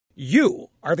You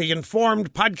are the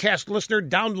informed podcast listener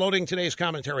downloading today's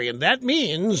commentary, and that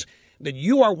means that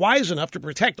you are wise enough to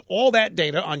protect all that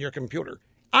data on your computer.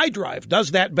 iDrive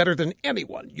does that better than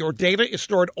anyone. Your data is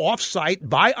stored off-site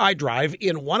by iDrive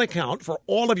in one account for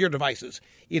all of your devices.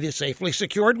 It is safely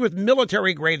secured with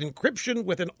military-grade encryption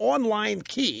with an online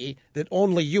key that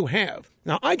only you have.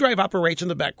 Now, iDrive operates in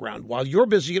the background while you're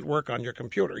busy at work on your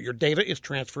computer. Your data is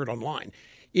transferred online.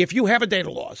 If you have a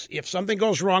data loss, if something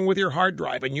goes wrong with your hard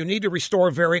drive and you need to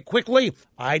restore very quickly,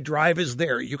 iDrive is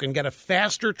there. You can get a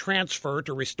faster transfer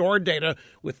to restore data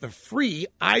with the free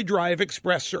iDrive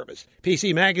Express service.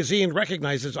 PC Magazine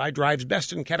recognizes iDrive's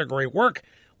best-in-category work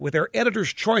with their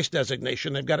Editor's Choice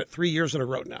designation. They've got it 3 years in a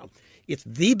row now. It's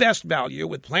the best value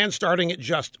with plans starting at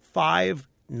just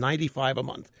 $5.95 a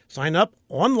month. Sign up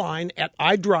online at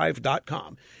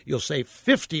iDrive.com. You'll save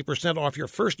 50% off your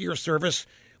first-year service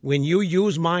when you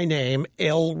use my name,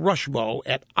 L. Rushbo,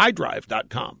 at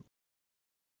iDrive.com.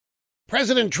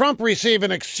 President Trump received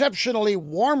an exceptionally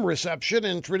warm reception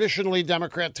in traditionally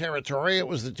Democrat territory. It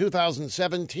was the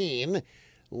 2017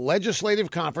 Legislative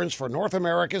Conference for North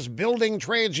America's Building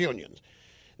Trades Unions.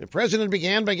 The president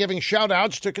began by giving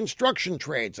shout-outs to construction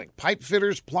trades like pipe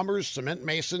fitters, plumbers, cement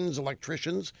masons,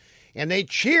 electricians, and they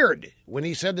cheered when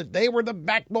he said that they were the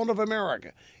backbone of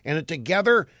America and that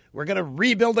together we're going to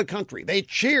rebuild the country. They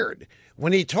cheered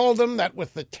when he told them that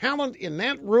with the talent in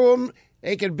that room,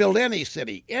 they could build any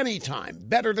city, anytime,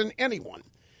 better than anyone.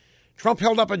 Trump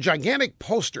held up a gigantic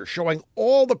poster showing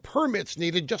all the permits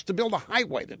needed just to build a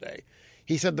highway today.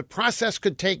 He said the process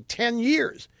could take 10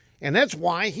 years, and that's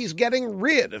why he's getting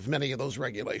rid of many of those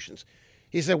regulations.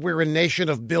 He said, we're a nation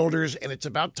of builders, and it's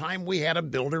about time we had a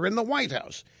builder in the White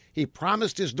House. He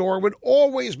promised his door would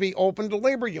always be open to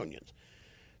labor unions.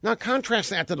 Now,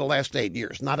 contrast that to the last 8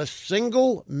 years. Not a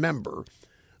single member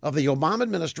of the Obama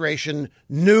administration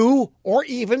knew or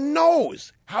even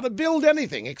knows how to build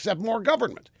anything except more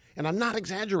government. And I'm not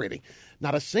exaggerating.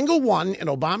 Not a single one in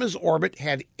Obama's orbit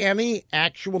had any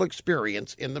actual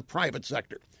experience in the private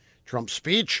sector. Trump's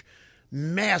speech,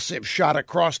 massive shot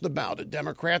across the bow to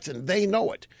Democrats, and they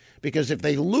know it. Because if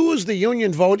they lose the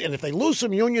union vote and if they lose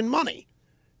some union money,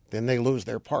 then they lose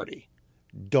their party.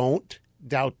 Don't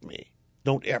doubt me.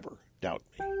 Don't ever doubt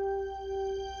me.